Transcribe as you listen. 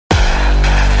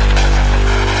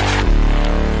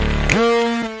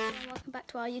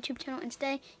to our YouTube channel, and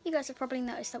today you guys have probably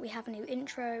noticed that we have a new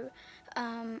intro.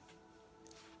 I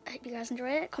hope you guys enjoy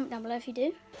it. Comment down below if you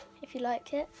do, if you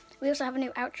like it. We also have a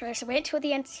new outro, so wait till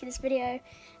the end to see this video,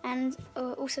 and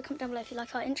also comment down below if you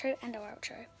like our intro and our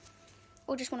outro,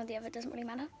 or just one or the other, it doesn't really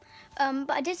matter.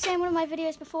 But I did say in one of my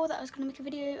videos before that I was going to make a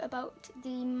video about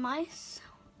the mice,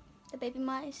 the baby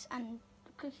mice, and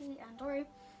Cookie and Oreo.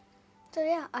 So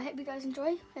yeah, I hope you guys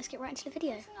enjoy. Let's get right into the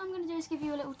video. The thing I'm going to do is give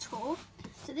you a little tour.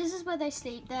 So this is where they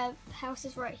sleep. Their house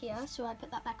is right here, so I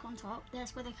put that back on top.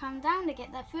 There's where they come down, they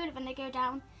get their food, and they go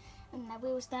down, and their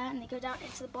wheel's there, and they go down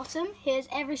into the bottom. Here's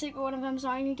every single one of them, so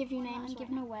I'm going to give you names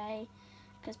given away,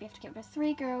 because we have to give the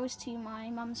 3 girls to my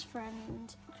mum's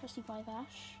friend, Christy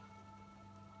Vivash.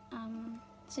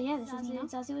 So yeah, this is Nino.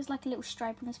 Zazu has like a little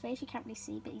stripe on his face. You can't really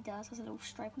see, but he does. Has a little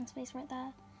stripe on his face right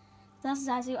there. That's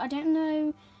Zazu. I don't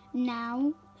know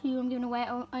now who I'm giving away.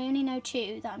 I only know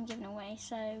 2 that I'm giving away,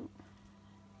 so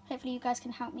hopefully you guys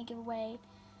can help me give away,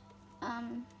 help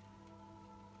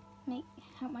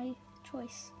my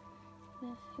choice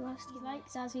with who else do you like.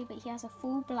 Zazu, but he has a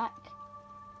full black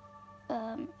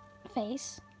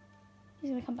face. He's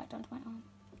gonna come back down to my arm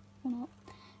or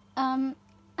not.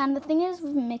 And the thing is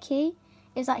with Mickey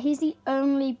is that he's the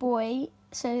only boy.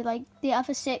 So, like, the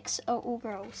other 6 are all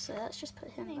girls, so let's just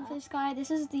put him back. This guy,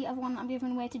 this is the other one I'm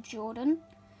giving away to Jordan,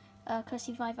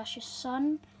 Kirsty Vivash's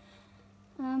son.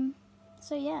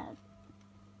 So, yeah,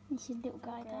 this is a little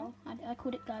guy there. I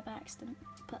called it guy by accident,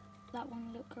 but that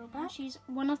one, little girl back. She's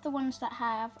one of the ones that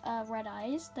have red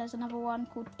eyes. There's another one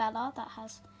called Bella that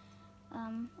has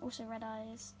also red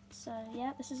eyes. So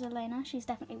yeah, this is Elena. She's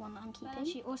definitely one that I'm keeping.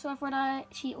 She also has red eye.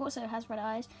 She also has red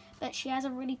eyes, but she has a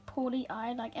really poorly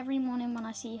eye. Like every morning when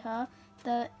I see her,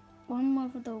 the one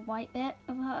with the white bit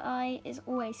of her eye is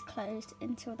always closed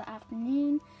until the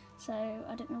afternoon. So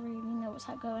I don't really know what's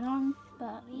going on.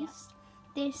 But yeah.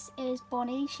 This is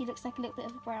Bonnie. She looks like a little bit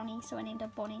of a brownie, so I named her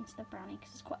Bonnie instead of Brownie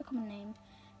because it's quite a common name.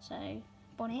 So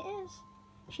Bonnie it is.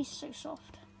 She's so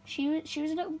soft. She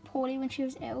was a little poorly when she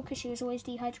was ill because she was always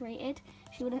dehydrated.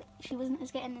 She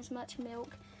wasn't getting as much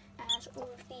milk as all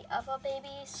of the other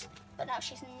babies, but now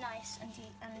she's nice and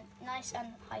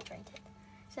hydrated.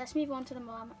 So let's move on to the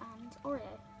mom and Oreo.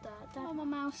 The mama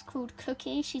mouse called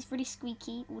Cookie. She's really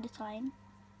squeaky all the time.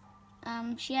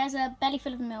 She has a belly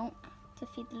full of milk to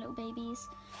feed the little babies.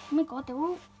 Oh my god, they're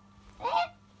all.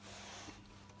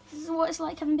 This is what it's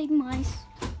like having big mice.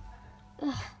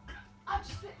 Ugh.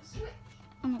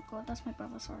 Oh my god, that's my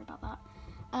brother, sorry about that.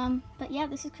 But yeah,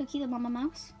 this is Cookie, the mama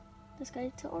mouse. Let's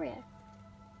go to Oreo.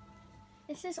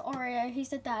 This is Oreo, he's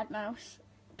the dad mouse.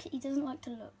 He doesn't like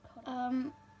to look.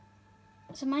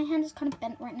 So my hand is kind of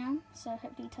bent right now, so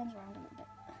hopefully he turns around a little bit.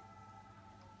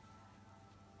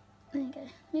 There you go,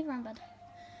 move around, bud.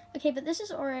 Okay, but this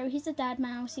is Oreo, he's the dad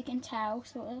mouse, you can tell,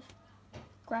 sort of.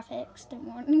 Graphics, don't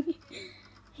worry.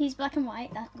 He's black and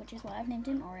white, which is why I've named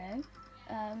him Oreo.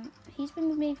 He's been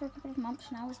with me for a couple of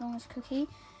months now, as long as Cookie.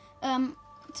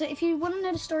 So if you want to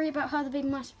know the story about how the baby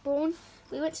mouse was born,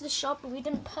 we went to the shop, but we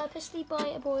didn't purposely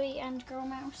buy a boy and girl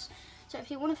mouse. So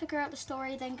if you want to figure out the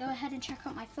story, then go ahead and check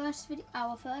out our first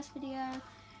video.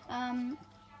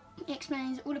 It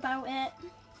explains all about it,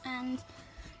 and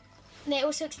it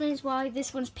also explains why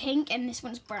this one's pink and this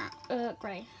one's brown,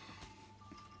 grey.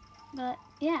 But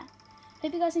yeah.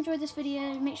 Hope you guys enjoyed this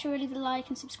video. Make sure you leave a like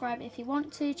and subscribe if you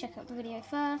want to. Check out the video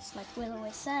first, like Will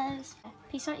always says.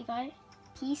 Peace out, you guys.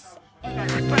 Peace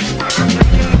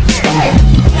out.